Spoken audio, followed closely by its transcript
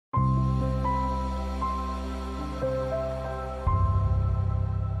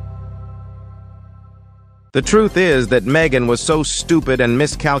The truth is that Meghan was so stupid and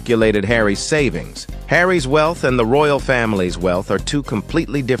miscalculated Harry's savings. Harry's wealth and the royal family's wealth are two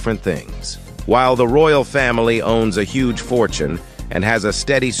completely different things. While the royal family owns a huge fortune and has a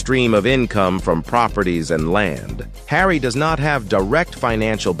steady stream of income from properties and land, Harry does not have direct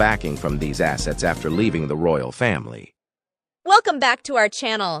financial backing from these assets after leaving the royal family. Welcome back to our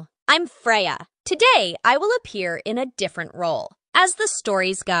channel. I'm Freya. Today, I will appear in a different role, as the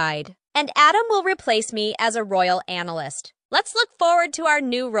story's guide, and Adam will replace me as a royal analyst. Let's look forward to our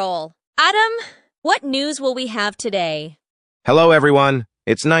new role. Adam, what news will we have today? Hello, everyone.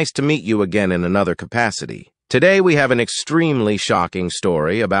 It's nice to meet you again in another capacity. Today, we have an extremely shocking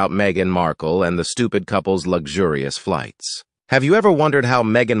story about Meghan Markle and the stupid couple's luxurious flights. Have you ever wondered how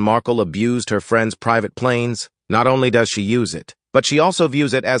Meghan Markle abused her friend's private planes? Not only does she use it, but she also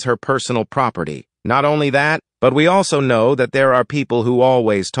views it as her personal property. Not only that, but we also know that there are people who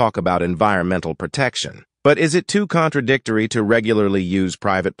always talk about environmental protection. But is it too contradictory to regularly use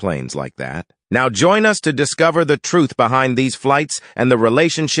private planes like that? Now join us to discover the truth behind these flights and the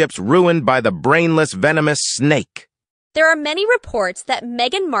relationships ruined by the brainless, venomous snake. There are many reports that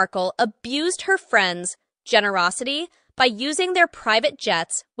Meghan Markle abused her friends' generosity by using their private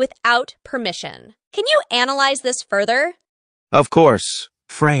jets without permission. Can you analyze this further? Of course,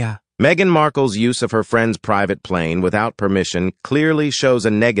 Freya. Meghan Markle's use of her friend's private plane without permission clearly shows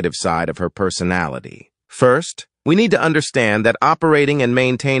a negative side of her personality. First, we need to understand that operating and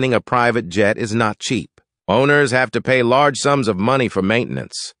maintaining a private jet is not cheap. Owners have to pay large sums of money for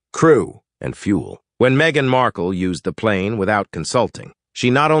maintenance, crew, and fuel. When Meghan Markle used the plane without consulting, she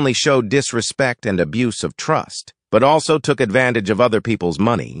not only showed disrespect and abuse of trust, but also took advantage of other people's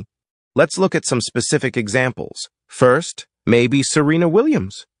money. Let's look at some specific examples. First, maybe Serena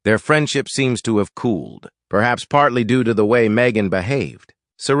Williams. Their friendship seems to have cooled, perhaps partly due to the way Meghan behaved.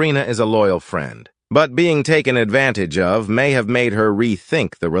 Serena is a loyal friend, but being taken advantage of may have made her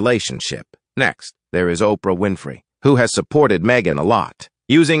rethink the relationship. Next, there is Oprah Winfrey, who has supported Meghan a lot.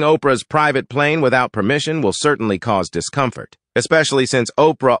 Using Oprah's private plane without permission will certainly cause discomfort, especially since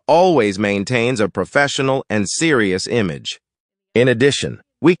Oprah always maintains a professional and serious image. In addition,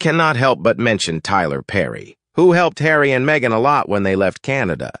 we cannot help but mention Tyler Perry, who helped Harry and Meghan a lot when they left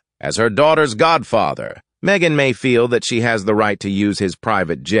Canada. As her daughter's godfather, Meghan may feel that she has the right to use his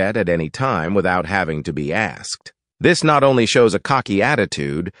private jet at any time without having to be asked. This not only shows a cocky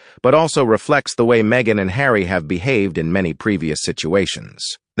attitude, but also reflects the way Meghan and Harry have behaved in many previous situations.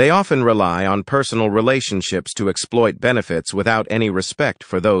 They often rely on personal relationships to exploit benefits without any respect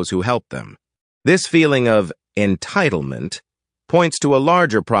for those who help them. This feeling of entitlement points to a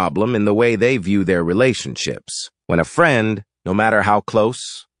larger problem in the way they view their relationships. When a friend, no matter how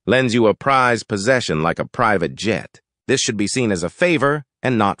close, lends you a prized possession like a private jet, this should be seen as a favor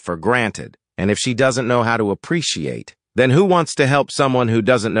and not for granted. And if she doesn't know how to appreciate, then who wants to help someone who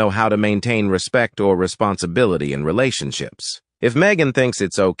doesn't know how to maintain respect or responsibility in relationships? If Meghan thinks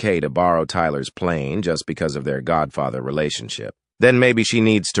it's okay to borrow Tyler's plane just because of their godfather relationship, then maybe she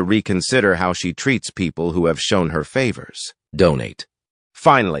needs to reconsider how she treats people who have shown her favors. Donate.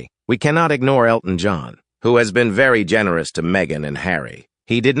 Finally, we cannot ignore Elton John, who has been very generous to Meghan and Harry.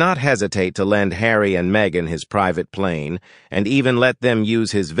 He did not hesitate to lend Harry and Meghan his private plane and even let them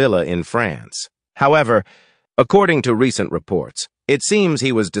use his villa in France. However, according to recent reports, it seems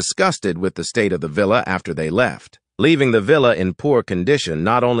he was disgusted with the state of the villa after they left. Leaving the villa in poor condition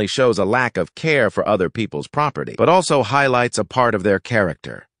not only shows a lack of care for other people's property, but also highlights a part of their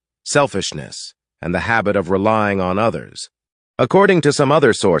character, selfishness, and the habit of relying on others. According to some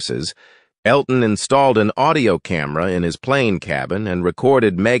other sources, Elton installed an audio camera in his plane cabin and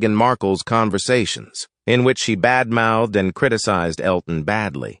recorded Meghan Markle's conversations, in which she badmouthed and criticized Elton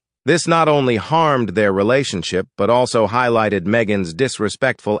badly. This not only harmed their relationship, but also highlighted Meghan's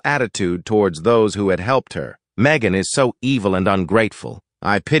disrespectful attitude towards those who had helped her. Meghan is so evil and ungrateful.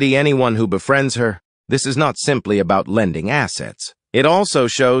 I pity anyone who befriends her. This is not simply about lending assets. It also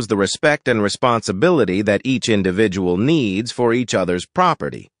shows the respect and responsibility that each individual needs for each other's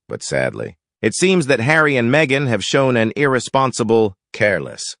property. But sadly, it seems that Harry and Meghan have shown an irresponsible,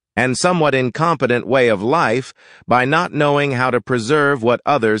 careless, and somewhat incompetent way of life by not knowing how to preserve what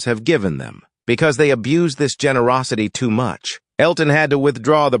others have given them. Because they abused this generosity too much, Elton had to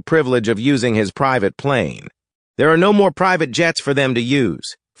withdraw the privilege of using his private plane. There are no more private jets for them to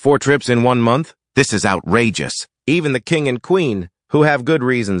use. 4 trips in 1 month? This is outrageous. Even the king and queen, who have good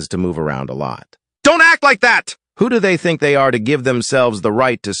reasons to move around a lot. Don't act like that! Who do they think they are to give themselves the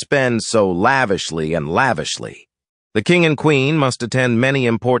right to spend so lavishly and lavishly? The king and queen must attend many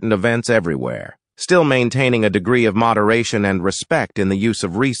important events everywhere. still maintaining a degree of moderation and respect in the use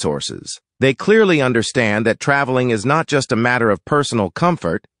of resources. They clearly understand that traveling is not just a matter of personal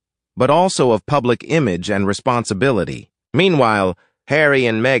comfort, but also of public image and responsibility. Meanwhile, Harry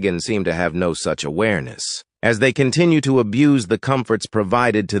and Meghan seem to have no such awareness, as they continue to abuse the comforts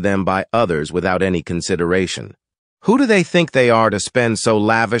provided to them by others without any consideration. Who do they think they are to spend so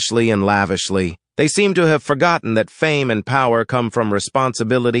lavishly and lavishly? They seem to have forgotten that fame and power come from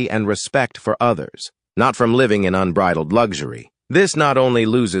responsibility and respect for others, not from living in unbridled luxury. This not only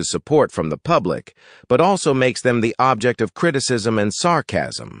loses support from the public, but also makes them the object of criticism and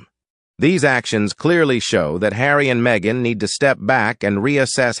sarcasm. These actions clearly show that Harry and Meghan need to step back and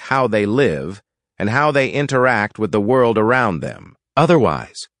reassess how they live and how they interact with the world around them.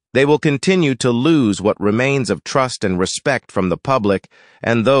 Otherwise, they will continue to lose what remains of trust and respect from the public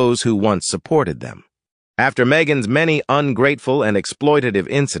and those who once supported them. After Meghan's many ungrateful and exploitative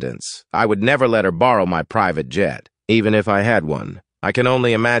incidents, I would never let her borrow my private jet, even if I had one. I can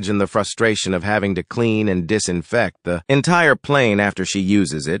only imagine the frustration of having to clean and disinfect the entire plane after she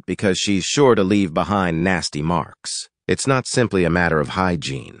uses it because she's sure to leave behind nasty marks. It's not simply a matter of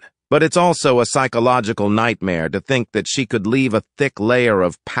hygiene, but it's also a psychological nightmare to think that she could leave a thick layer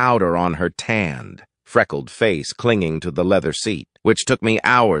of powder on her tanned, freckled face clinging to the leather seat, which took me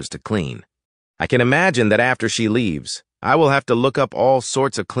hours to clean. I can imagine that after she leaves, I will have to look up all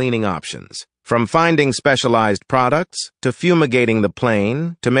sorts of cleaning options, from finding specialized products to fumigating the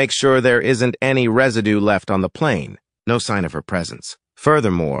plane to make sure there isn't any residue left on the plane. No sign of her presence.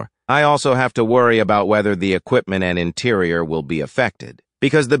 Furthermore, I also have to worry about whether the equipment and interior will be affected,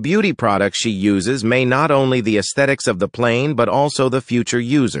 because the beauty products she uses may not only the aesthetics of the plane but also the future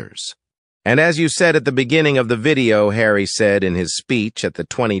users. And as you said at the beginning of the video, Harry said in his speech at the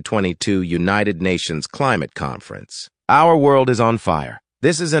 2022 United Nations Climate Conference, "Our world is on fire.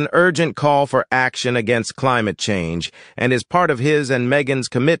 This is an urgent call for action against climate change and is part of his and Meghan's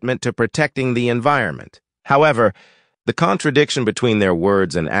commitment to protecting the environment." However, the contradiction between their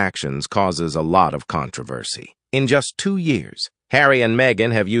words and actions causes a lot of controversy. In just 2 years, Harry and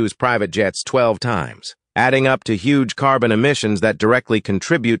Meghan have used private jets 12 times, adding up to huge carbon emissions that directly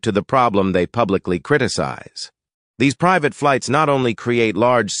contribute to the problem they publicly criticize. These private flights not only create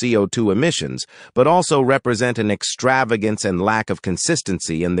large CO2 emissions, but also represent an extravagance and lack of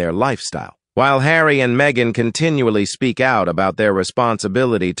consistency in their lifestyle. While Harry and Meghan continually speak out about their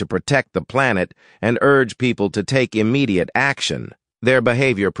responsibility to protect the planet and urge people to take immediate action, their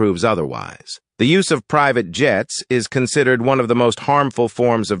behavior proves otherwise. The use of private jets is considered one of the most harmful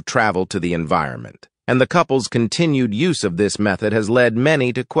forms of travel to the environment, and the couple's continued use of this method has led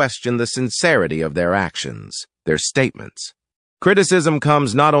many to question the sincerity of their actions, their statements. Criticism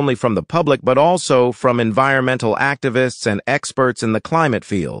comes not only from the public but also from environmental activists and experts in the climate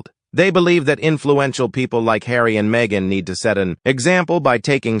field. They believe that influential people like Harry and Meghan need to set an example by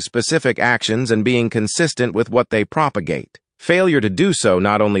taking specific actions and being consistent with what they propagate. Failure to do so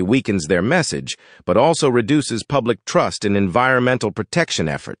not only weakens their message, but also reduces public trust in environmental protection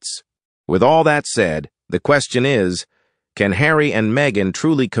efforts. With all that said, the question is, can Harry and Meghan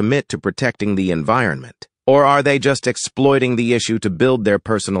truly commit to protecting the environment? Or are they just exploiting the issue to build their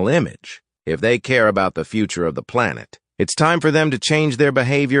personal image? If they care about the future of the planet, it's time for them to change their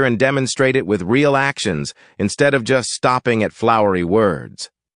behavior and demonstrate it with real actions instead of just stopping at flowery words.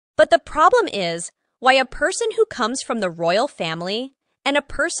 But the problem is, why a person who comes from the royal family and a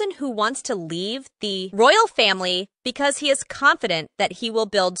person who wants to leave the royal family because he is confident that he will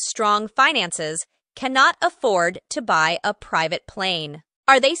build strong finances cannot afford to buy a private plane.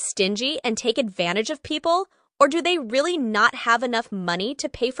 Are they stingy and take advantage of people, or do they really not have enough money to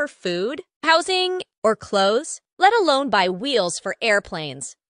pay for food, housing, or clothes, let alone buy wheels for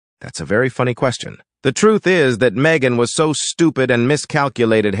airplanes? That's a very funny question. The truth is that Meghan was so stupid and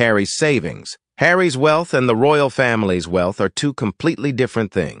miscalculated Harry's savings. Harry's wealth and the royal family's wealth are two completely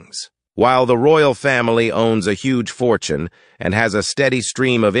different things. While the royal family owns a huge fortune and has a steady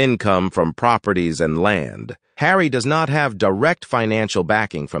stream of income from properties and land, Harry does not have direct financial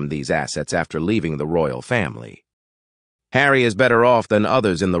backing from these assets after leaving the royal family. Harry is better off than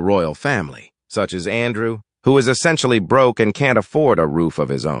others in the royal family, such as Andrew, who is essentially broke and can't afford a roof of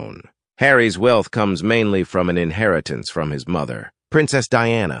his own. Harry's wealth comes mainly from an inheritance from his mother, Princess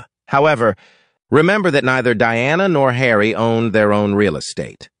Diana. However, remember that neither Diana nor Harry owned their own real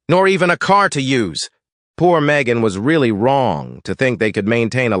estate, nor even a car to use. Poor Meghan was really wrong to think they could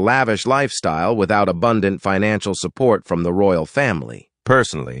maintain a lavish lifestyle without abundant financial support from the royal family.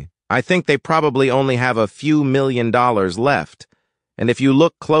 Personally, I think they probably only have a few $1 million left, and if you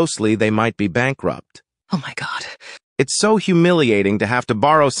look closely, they might be bankrupt. Oh my God. It's so humiliating to have to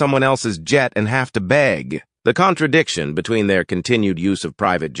borrow someone else's jet and have to beg. The contradiction between their continued use of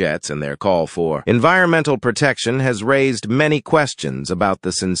private jets and their call for environmental protection has raised many questions about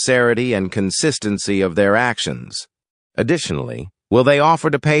the sincerity and consistency of their actions. Additionally, will they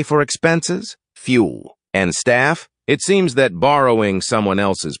offer to pay for expenses, fuel, and staff? It seems that borrowing someone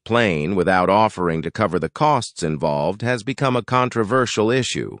else's plane without offering to cover the costs involved has become a controversial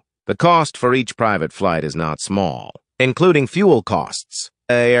issue. The cost for each private flight is not small, including fuel costs,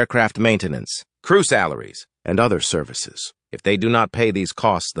 aircraft maintenance, crew salaries, and other services. If they do not pay these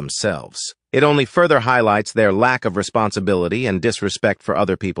costs themselves, it only further highlights their lack of responsibility and disrespect for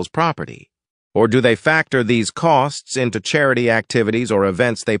other people's property. Or do they factor these costs into charity activities or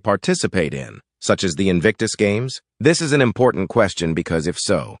events they participate in, such as the Invictus Games? This is an important question because if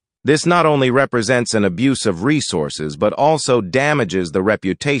so, this not only represents an abuse of resources but also damages the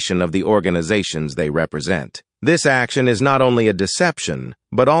reputation of the organizations they represent. This action is not only a deception,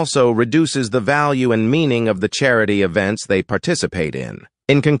 but also reduces the value and meaning of the charity events they participate in.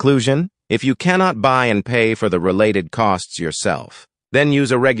 In conclusion, if you cannot buy and pay for the related costs yourself, then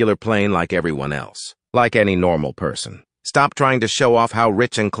use a regular plane like everyone else, like any normal person. Stop trying to show off how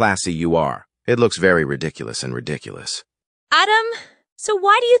rich and classy you are. It looks very ridiculous and ridiculous. Adam, so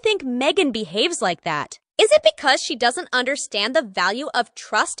why do you think Meghan behaves like that? Is it because she doesn't understand the value of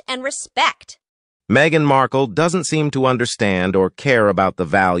trust and respect? Meghan Markle doesn't seem to understand or care about the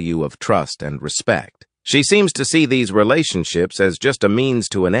value of trust and respect. She seems to see these relationships as just a means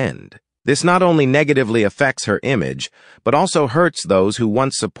to an end. This not only negatively affects her image, but also hurts those who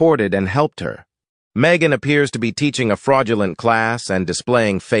once supported and helped her. Meghan appears to be teaching a fraudulent class and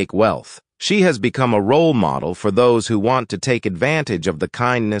displaying fake wealth. She has become a role model for those who want to take advantage of the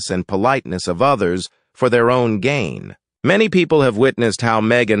kindness and politeness of others for their own gain. Many people have witnessed how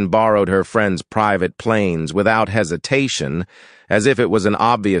Meghan borrowed her friends' private planes without hesitation, as if it was an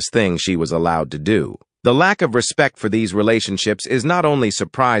obvious thing she was allowed to do. The lack of respect for these relationships is not only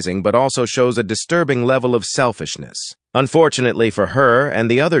surprising but also shows a disturbing level of selfishness. Unfortunately for her and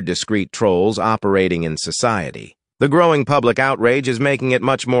the other discreet trolls operating in society, the growing public outrage is making it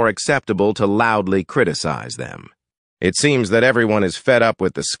much more acceptable to loudly criticize them. It seems that everyone is fed up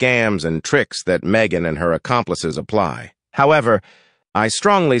with the scams and tricks that Meghan and her accomplices apply. However, I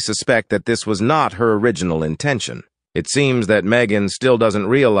strongly suspect that this was not her original intention. It seems that Meghan still doesn't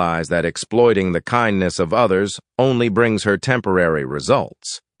realize that exploiting the kindness of others only brings her temporary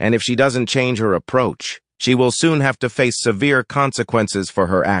results. And if she doesn't change her approach, she will soon have to face severe consequences for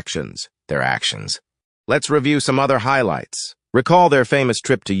her actions. Let's review some other highlights. Recall their famous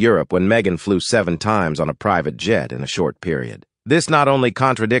trip to Europe when Meghan flew 7 times on a private jet in a short period. This not only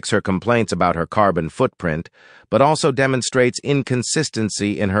contradicts her complaints about her carbon footprint, but also demonstrates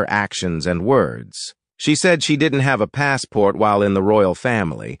inconsistency in her actions and words. She said she didn't have a passport while in the royal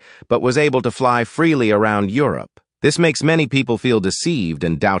family, but was able to fly freely around Europe. This makes many people feel deceived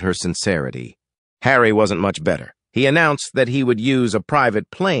and doubt her sincerity. Harry wasn't much better. He announced that he would use a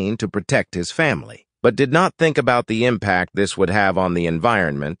private plane to protect his family, but did not think about the impact this would have on the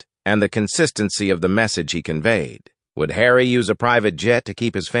environment and the consistency of the message he conveyed. Would Harry use a private jet to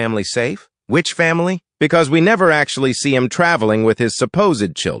keep his family safe? Which family? Because we never actually see him traveling with his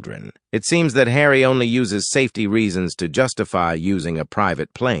supposed children. It seems that Harry only uses safety reasons to justify using a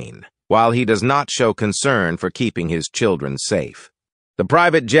private plane, while he does not show concern for keeping his children safe. The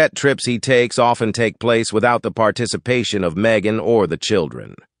private jet trips he takes often take place without the participation of Meghan or the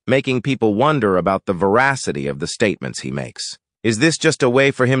children, making people wonder about the veracity of the statements he makes. Is this just a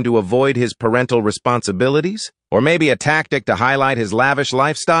way for him to avoid his parental responsibilities? Or maybe a tactic to highlight his lavish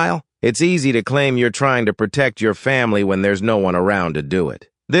lifestyle? It's easy to claim you're trying to protect your family when there's no one around to do it.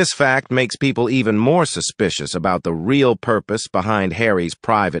 This fact makes people even more suspicious about the real purpose behind Harry's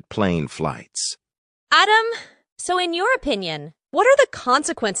private plane flights. Adam, so in your opinion, what are the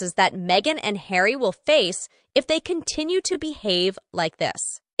consequences that Meghan and Harry will face if they continue to behave like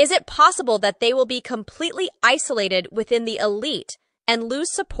this? Is it possible that they will be completely isolated within the elite and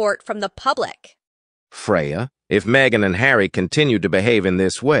lose support from the public? Freya, if Meghan and Harry continue to behave in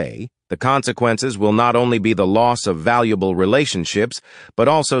this way, the consequences will not only be the loss of valuable relationships, but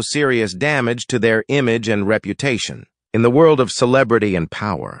also serious damage to their image and reputation. In the world of celebrity and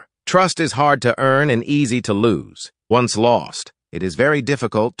power, trust is hard to earn and easy to lose. Once lost, it is very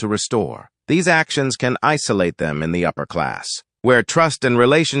difficult to restore. These actions can isolate them in the upper class, where trust and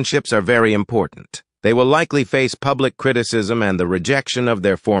relationships are very important. They will likely face public criticism and the rejection of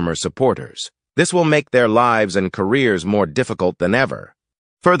their former supporters. This will make their lives and careers more difficult than ever.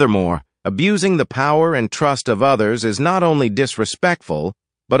 Furthermore, abusing the power and trust of others is not only disrespectful,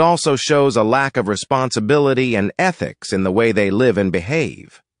 but also shows a lack of responsibility and ethics in the way they live and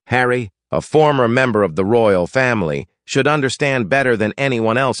behave. Harry, a former member of the royal family, should understand better than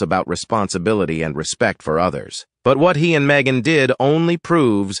anyone else about responsibility and respect for others. But what he and Meghan did only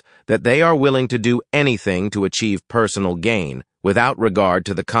proves that they are willing to do anything to achieve personal gain without regard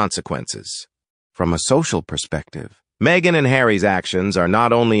to the consequences. From a social perspective, Meghan and Harry's actions are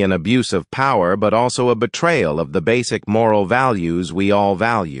not only an abuse of power but also a betrayal of the basic moral values we all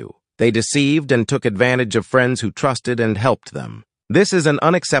value. They deceived and took advantage of friends who trusted and helped them. This is an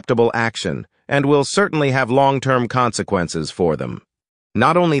unacceptable action and will certainly have long-term consequences for them.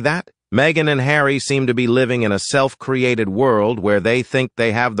 Not only that, Meghan and Harry seem to be living in a self-created world where they think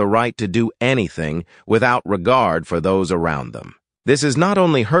they have the right to do anything without regard for those around them. This is not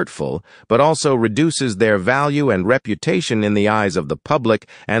only hurtful, but also reduces their value and reputation in the eyes of the public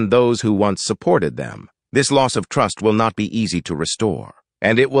and those who once supported them. This loss of trust will not be easy to restore,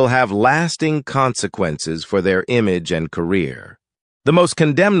 and it will have lasting consequences for their image and career. The most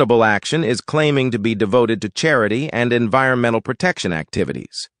condemnable action is claiming to be devoted to charity and environmental protection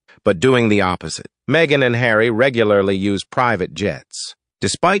activities, but doing the opposite. Meghan and Harry regularly use private jets.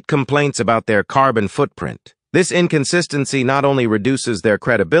 Despite complaints about their carbon footprint, this inconsistency not only reduces their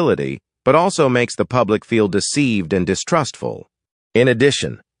credibility, but also makes the public feel deceived and distrustful. In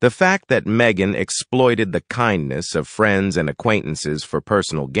addition, the fact that Meghan exploited the kindness of friends and acquaintances for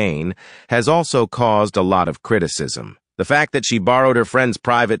personal gain has also caused a lot of criticism. The fact that she borrowed her friend's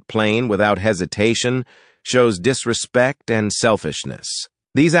private plane without hesitation shows disrespect and selfishness.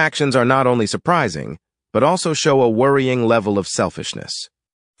 These actions are not only surprising, but also show a worrying level of selfishness.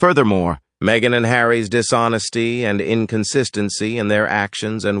 Furthermore, Meghan and Harry's dishonesty and inconsistency in their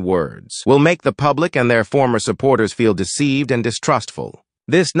actions and words will make the public and their former supporters feel deceived and distrustful.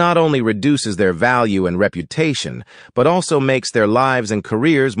 This not only reduces their value and reputation, but also makes their lives and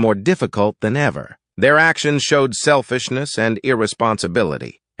careers more difficult than ever. Their actions showed selfishness and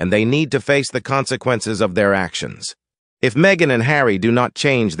irresponsibility, and they need to face the consequences of their actions. If Meghan and Harry do not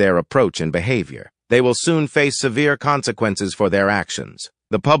change their approach and behavior, they will soon face severe consequences for their actions.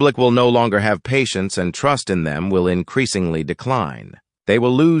 The public will no longer have patience, and trust in them will increasingly decline. They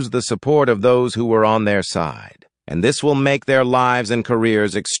will lose the support of those who were on their side, and this will make their lives and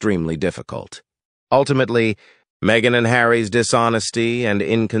careers extremely difficult. Ultimately, Meghan and Harry's dishonesty and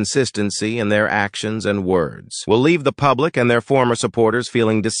inconsistency in their actions and words will leave the public and their former supporters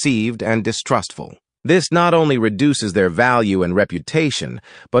feeling deceived and distrustful. This not only reduces their value and reputation,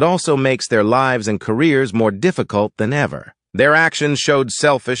 but also makes their lives and careers more difficult than ever. Their actions showed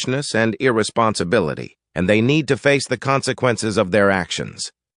selfishness and irresponsibility, and they need to face the consequences of their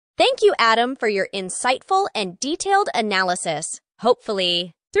actions. Thank you, Adam, for your insightful and detailed analysis.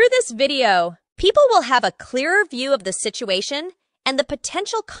 Hopefully, through this video, people will have a clearer view of the situation and the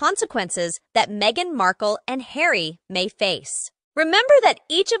potential consequences that Meghan Markle and Harry may face. Remember that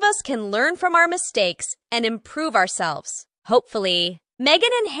each of us can learn from our mistakes and improve ourselves. Hopefully,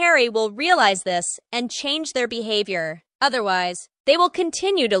 Meghan and Harry will realize this and change their behavior. Otherwise, they will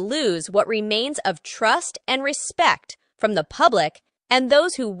continue to lose what remains of trust and respect from the public and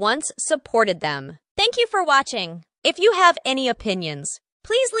those who once supported them. Thank you for watching. If you have any opinions,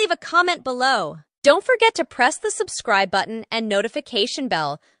 please leave a comment below. Don't forget to press the subscribe button and notification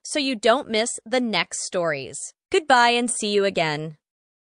bell so you don't miss the next stories. Goodbye and see you again.